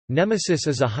Nemesis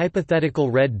is a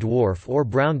hypothetical red dwarf or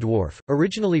brown dwarf,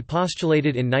 originally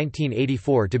postulated in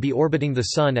 1984 to be orbiting the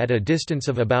Sun at a distance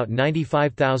of about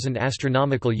 95,000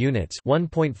 astronomical units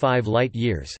 (1.5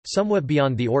 light-years), somewhat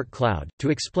beyond the Oort cloud, to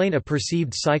explain a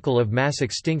perceived cycle of mass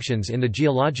extinctions in the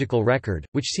geological record,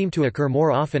 which seem to occur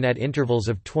more often at intervals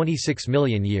of 26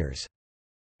 million years.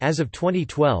 As of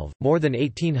 2012, more than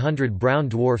 1,800 brown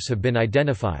dwarfs have been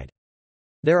identified.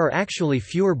 There are actually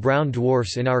fewer brown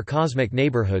dwarfs in our cosmic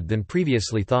neighborhood than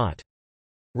previously thought.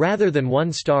 Rather than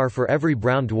one star for every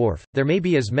brown dwarf, there may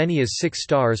be as many as 6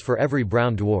 stars for every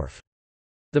brown dwarf.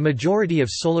 The majority of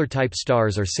solar-type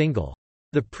stars are single.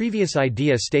 The previous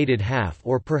idea stated half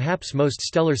or perhaps most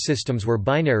stellar systems were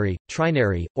binary,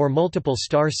 trinary, or multiple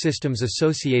star systems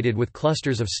associated with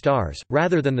clusters of stars,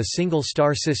 rather than the single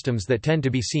star systems that tend to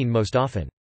be seen most often.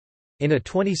 In a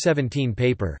 2017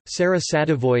 paper, Sarah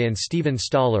Sadavoy and Stephen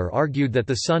Staller argued that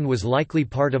the Sun was likely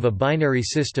part of a binary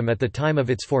system at the time of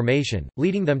its formation,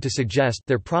 leading them to suggest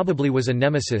there probably was a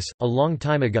nemesis. A long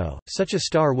time ago, such a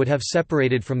star would have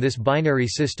separated from this binary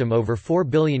system over 4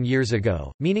 billion years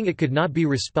ago, meaning it could not be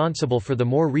responsible for the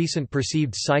more recent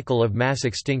perceived cycle of mass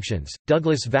extinctions.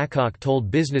 Douglas Vakoch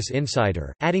told Business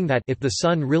Insider, adding that if the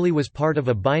Sun really was part of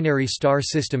a binary star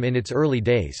system in its early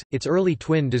days, its early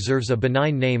twin deserves a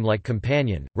benign name like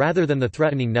companion, rather than the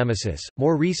threatening nemesis.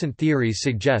 More recent theories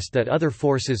suggest that other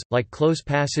forces, like close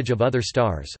passage of other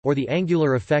stars, or the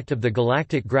angular effect of the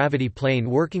galactic gravity plane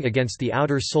working against the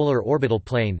outer solar orbital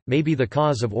plane, may be the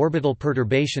cause of orbital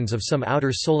perturbations of some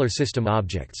outer solar system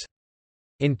objects.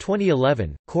 In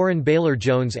 2011, Corin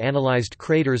Baylor-Jones analyzed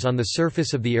craters on the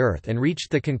surface of the Earth and reached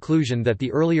the conclusion that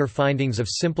the earlier findings of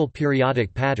simple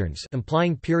periodic patterns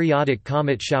implying periodic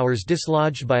comet showers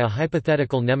dislodged by a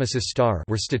hypothetical Nemesis star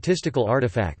were statistical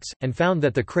artifacts, and found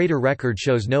that the crater record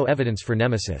shows no evidence for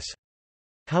Nemesis.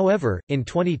 However, in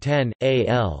 2010,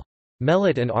 A.L.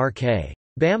 Mellett and R.K.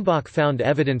 Bambach found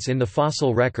evidence in the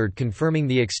fossil record confirming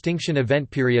the extinction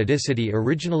event periodicity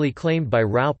originally claimed by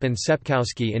Raup and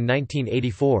Sepkowski in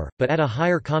 1984, but at a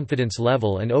higher confidence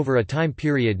level and over a time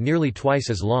period nearly twice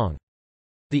as long.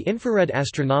 The Infrared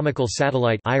Astronomical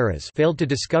Satellite (IRAS) failed to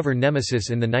discover Nemesis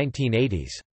in the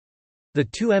 1980s. The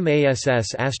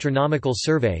 2MASS Astronomical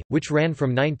Survey, which ran from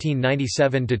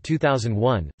 1997 to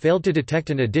 2001, failed to detect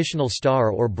an additional star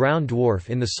or brown dwarf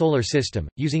in the Solar System,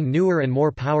 using newer and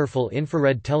more powerful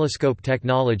infrared telescope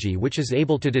technology which is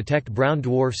able to detect brown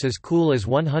dwarfs as cool as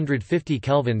 150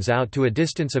 kelvins out to a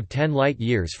distance of 10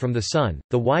 light-years from the Sun.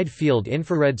 The Wide Field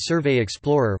Infrared Survey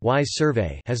Explorer (WISE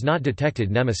survey) has not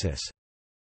detected Nemesis.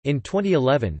 In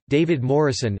 2011, David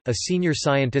Morrison, a senior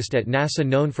scientist at NASA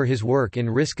known for his work in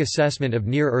risk assessment of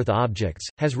near-Earth objects,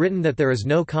 has written that there is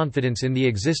no confidence in the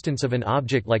existence of an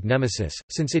object like Nemesis,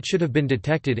 since it should have been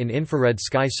detected in infrared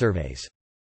sky surveys.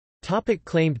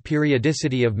 Claimed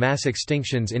periodicity of mass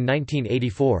extinctions. In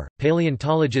 1984,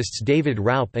 paleontologists David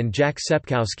Raup and Jack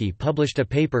Sepkowski published a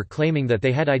paper claiming that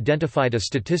they had identified a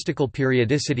statistical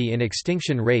periodicity in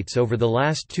extinction rates over the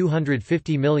last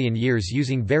 250 million years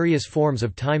using various forms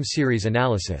of time series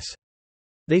analysis.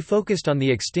 They focused on the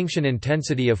extinction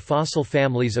intensity of fossil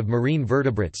families of marine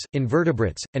vertebrates,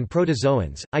 invertebrates, and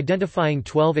protozoans, identifying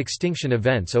 12 extinction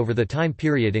events over the time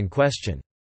period in question.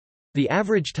 The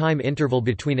average time interval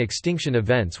between extinction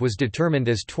events was determined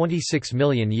as 26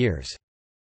 million years.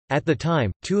 At the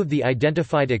time, 2 of the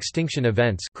identified extinction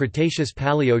events,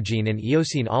 Cretaceous-Paleogene and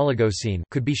Eocene-Oligocene,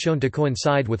 could be shown to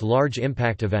coincide with large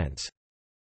impact events.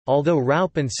 Although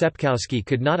Raup and Sepkowski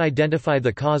could not identify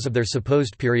the cause of their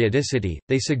supposed periodicity,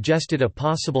 they suggested a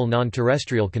possible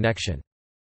non-terrestrial connection.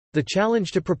 The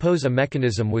challenge to propose a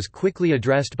mechanism was quickly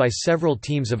addressed by several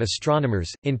teams of astronomers.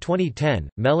 In 2010,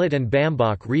 Mellett and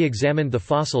Bambach re-examined the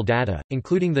fossil data,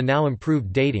 including the now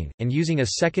improved dating, and using a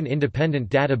second independent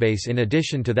database in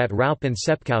addition to that Raup and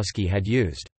Sepkowski had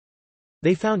used.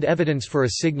 They found evidence for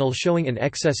a signal showing an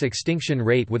excess extinction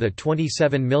rate with a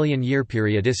 27 million year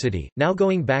periodicity, now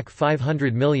going back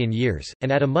 500 million years,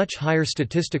 and at a much higher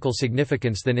statistical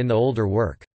significance than in the older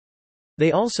work.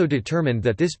 They also determined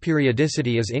that this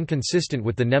periodicity is inconsistent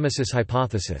with the Nemesis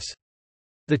hypothesis.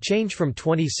 The change from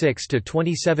 26 to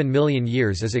 27 million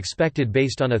years is expected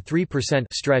based on a 3%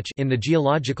 stretch in the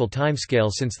geological timescale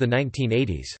since the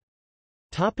 1980s.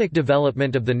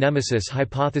 Development of the Nemesis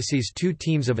hypotheses. 2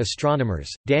 teams of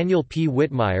astronomers, Daniel P.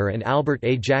 Whitmire and Albert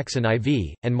A. Jackson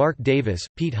IV, and Mark Davis,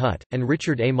 Pete Hutt, and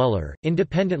Richard A. Muller,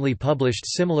 independently published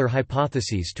similar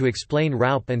hypotheses to explain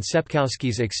Raup and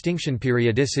Sepkowski's extinction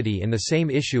periodicity in the same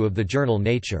issue of the journal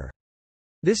Nature.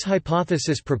 This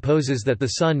hypothesis proposes that the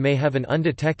Sun may have an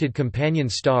undetected companion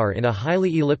star in a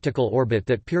highly elliptical orbit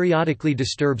that periodically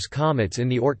disturbs comets in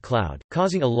the Oort cloud,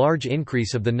 causing a large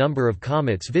increase of the number of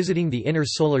comets visiting the inner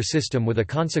Solar System with a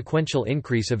consequential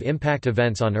increase of impact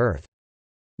events on Earth.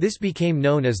 This became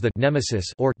known as the Nemesis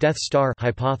or Death Star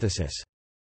hypothesis.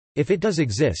 If it does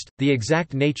exist, the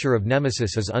exact nature of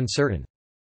Nemesis is uncertain.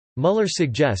 Muller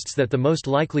suggests that the most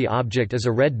likely object is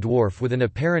a red dwarf with an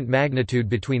apparent magnitude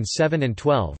between 7 and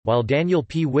 12, while Daniel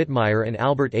P. Whitmire and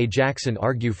Albert A. Jackson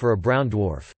argue for a brown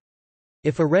dwarf.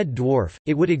 If a red dwarf,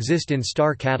 it would exist in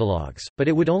star catalogues, but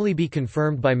it would only be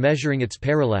confirmed by measuring its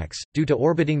parallax. Due to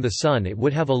orbiting the Sun, it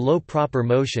would have a low proper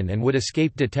motion and would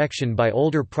escape detection by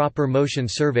older proper motion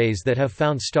surveys that have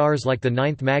found stars like the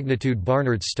 9th magnitude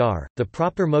Barnard's star. The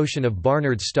proper motion of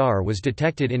Barnard's star was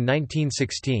detected in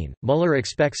 1916. Muller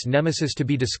expects Nemesis to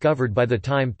be discovered by the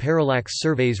time parallax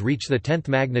surveys reach the 10th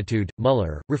magnitude.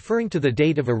 Muller, referring to the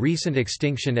date of a recent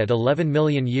extinction at 11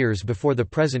 million years before the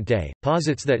present day,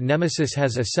 posits that Nemesis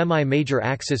has a semi-major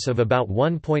axis of about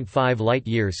 1.5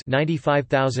 light-years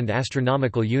 (95,000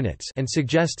 astronomical units) and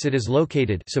suggests it is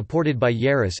located, supported by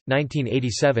Yaris,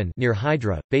 1987, near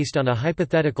Hydra, based on a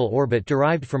hypothetical orbit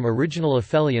derived from original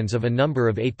aphelions of a number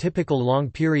of atypical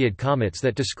long-period comets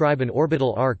that describe an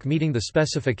orbital arc meeting the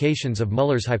specifications of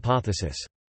Muller's hypothesis.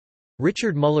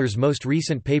 Richard Muller's most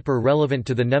recent paper relevant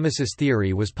to the Nemesis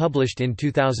theory was published in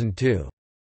 2002.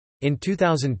 In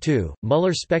 2002,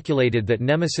 Muller speculated that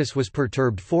Nemesis was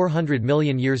perturbed 400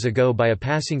 million years ago by a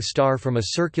passing star from a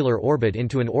circular orbit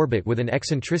into an orbit with an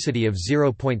eccentricity of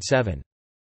 0.7.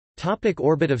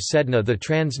 Orbit of Sedna. The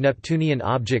trans-Neptunian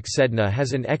object Sedna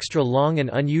has an extra-long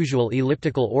and unusual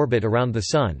elliptical orbit around the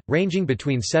Sun, ranging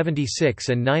between 76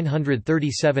 and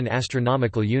 937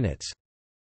 astronomical units.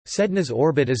 Sedna's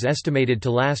orbit is estimated to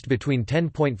last between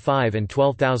 10.5 and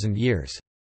 12,000 years.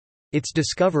 Its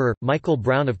discoverer, Michael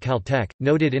Brown of Caltech,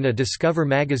 noted in a Discover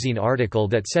magazine article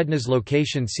that Sedna's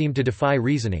location seemed to defy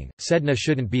reasoning. Sedna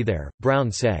shouldn't be there,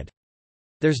 Brown said.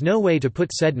 There's no way to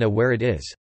put Sedna where it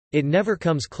is. It never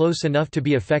comes close enough to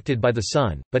be affected by the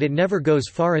Sun, but it never goes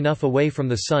far enough away from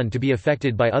the Sun to be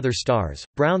affected by other stars.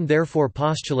 Brown therefore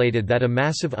postulated that a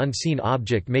massive unseen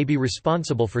object may be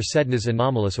responsible for Sedna's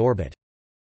anomalous orbit.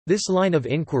 This line of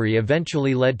inquiry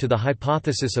eventually led to the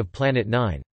hypothesis of Planet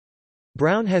 9.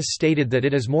 Brown has stated that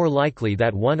it is more likely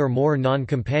that one or more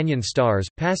non-companion stars,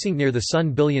 passing near the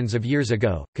Sun billions of years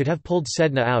ago, could have pulled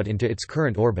Sedna out into its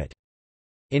current orbit.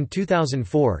 In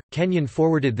 2004, Kenyon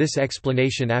forwarded this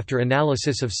explanation after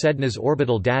analysis of Sedna's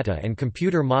orbital data and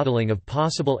computer modeling of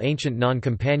possible ancient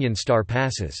non-companion star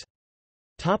passes.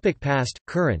 Past,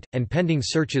 current, and pending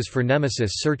searches for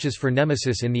Nemesis. Searches for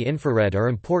Nemesis in the infrared are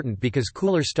important because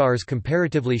cooler stars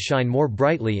comparatively shine more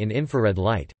brightly in infrared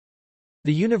light.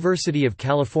 The University of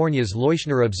California's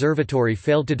Leuschner Observatory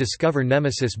failed to discover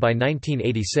Nemesis by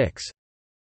 1986.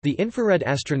 The Infrared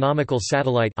Astronomical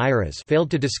Satellite (IRAS)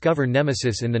 failed to discover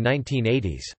Nemesis in the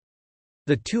 1980s.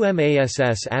 The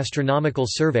 2MASS Astronomical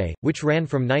Survey, which ran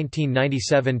from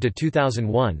 1997 to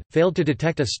 2001, failed to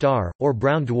detect a star, or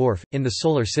brown dwarf, in the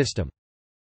Solar System.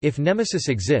 If Nemesis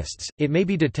exists, it may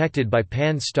be detected by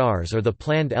Pan stars or the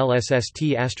planned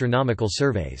LSST astronomical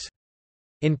surveys.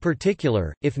 In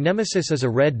particular, if Nemesis is a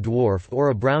red dwarf or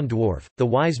a brown dwarf, the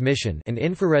WISE mission, an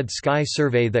infrared sky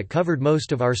survey that covered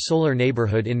most of our solar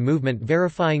neighborhood in movement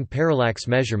verifying parallax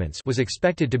measurements, was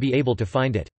expected to be able to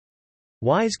find it.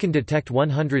 WISE can detect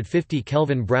 150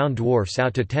 Kelvin brown dwarfs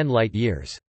out to 10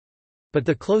 light-years. But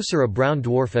the closer a brown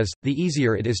dwarf is, the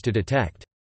easier it is to detect.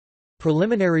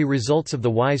 Preliminary results of the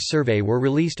WISE survey were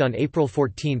released on April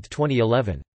 14,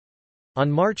 2011. On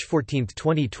March 14,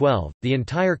 2012, the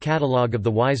entire catalogue of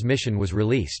the WISE mission was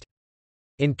released.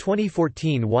 In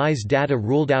 2014, WISE data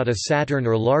ruled out a Saturn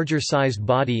or larger-sized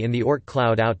body in the Oort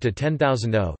cloud out to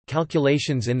 10,000 O.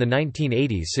 Calculations in the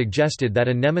 1980s suggested that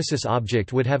a Nemesis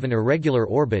object would have an irregular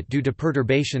orbit due to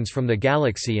perturbations from the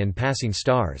galaxy and passing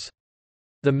stars.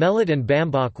 The Mellett and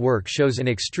Bambach work shows an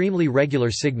extremely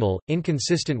regular signal,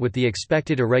 inconsistent with the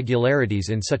expected irregularities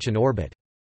in such an orbit.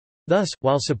 Thus,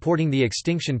 while supporting the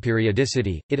extinction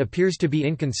periodicity, it appears to be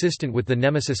inconsistent with the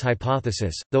Nemesis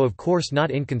hypothesis, though of course not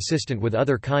inconsistent with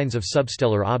other kinds of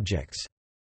substellar objects.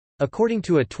 According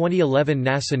to a 2011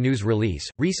 NASA news release,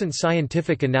 recent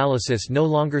scientific analysis no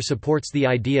longer supports the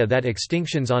idea that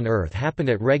extinctions on Earth happen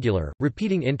at regular,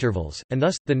 repeating intervals, and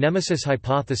thus, the Nemesis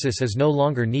hypothesis is no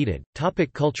longer needed.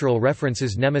 Cultural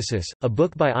references. Nemesis, a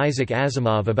book by Isaac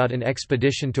Asimov about an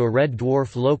expedition to a red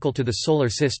dwarf local to the Solar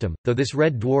System. Though this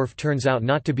red dwarf turns out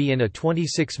not to be in a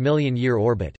 26 million year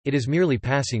orbit, it is merely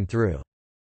passing through.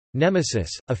 Nemesis,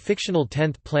 a fictional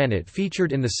 10th planet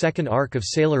featured in the second arc of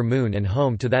Sailor Moon and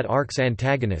home to that arc's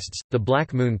antagonists, the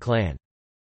Black Moon Clan.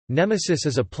 Nemesis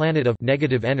is a planet of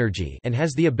negative energy and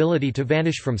has the ability to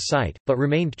vanish from sight, but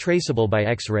remained traceable by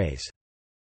X-rays.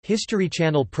 History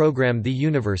Channel program The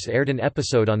Universe aired an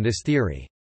episode on this theory.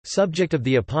 Subject of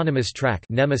the eponymous track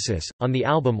Nemesis, on the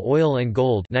album Oil and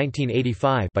Gold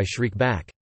 1985 by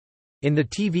Shriekback. In the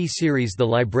TV series The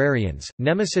Librarians,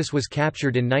 Nemesis was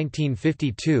captured in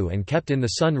 1952 and kept in the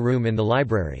Sun Room in the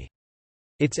library.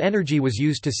 Its energy was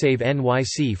used to save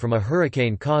NYC from a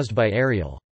hurricane caused by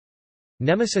Ariel.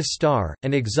 Nemesis Star,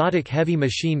 an exotic heavy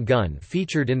machine gun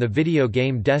featured in the video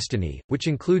game Destiny, which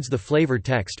includes the flavor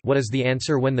text "What is the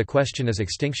answer when the question is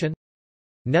extinction?"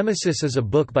 Nemesis is a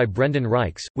book by Brendan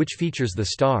Reichs, which features the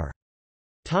star.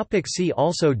 See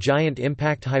also Giant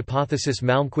impact hypothesis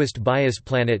Malmquist bias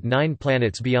Planet 9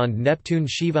 planets beyond Neptune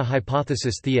Shiva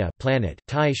hypothesis Theia planet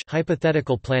Tyche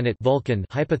hypothetical planet Vulcan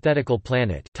hypothetical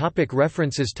planet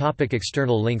References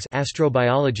External links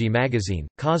Astrobiology magazine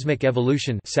Cosmic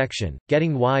Evolution section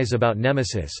Getting Wise about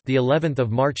Nemesis the 11th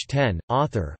of March 10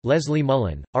 author Leslie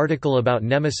Mullen article about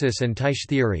Nemesis and Tyche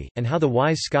theory and how the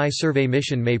WISE Sky Survey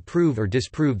mission may prove or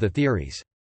disprove the theories.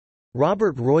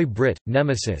 Robert Roy Britt,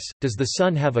 Nemesis, Does the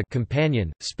Sun Have a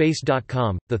Companion?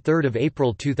 Space.com, 3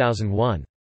 April 2001.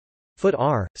 Foot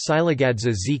R.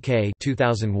 Silagadze ZK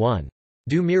 2001.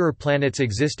 Do mirror planets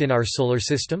exist in our solar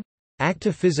system?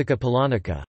 Acta Physica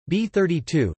Polonica.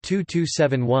 B32,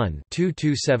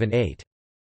 2271-2278.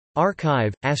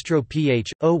 Archive, Astro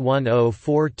PH,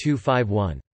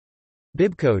 0104251.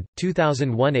 Bibcode,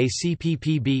 2001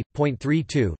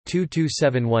 ACPPB.32,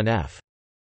 2271F.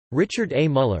 Richard A.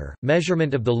 Muller,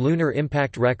 Measurement of the Lunar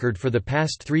Impact Record for the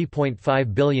Past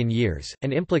 3.5 Billion Years,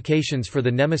 and Implications for the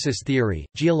Nemesis Theory,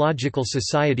 Geological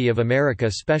Society of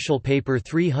America Special Paper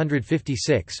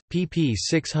 356, pp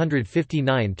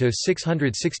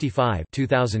 659–665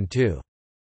 2002.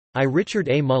 I. Richard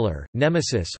A. Muller,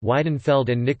 Nemesis Weidenfeld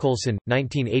and Nicholson,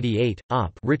 1988,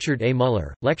 Op. Richard A.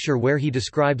 Muller, lecture where he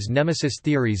describes Nemesis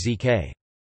theory ZK.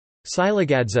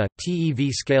 Silagadze,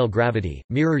 TeV Scale Gravity,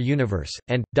 Mirror Universe,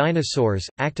 and Dinosaurs,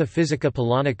 Acta Physica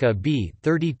Polonica B.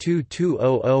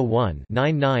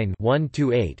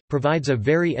 32-2001-99-128, provides a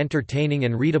very entertaining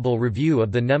and readable review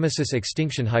of the Nemesis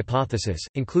extinction hypothesis,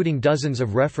 including dozens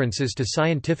of references to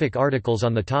scientific articles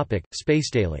on the topic. Space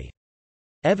Daily.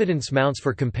 Evidence mounts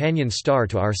for companion star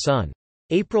to our Sun.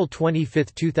 April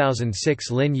 25, 2006.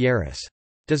 Lynn Yaris.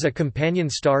 Does a companion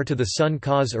star to the Sun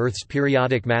cause Earth's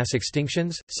periodic mass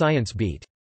extinctions? Science Beat.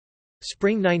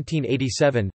 Spring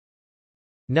 1987.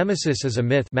 Nemesis is a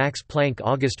myth. Max Planck,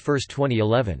 August 1,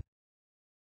 2011.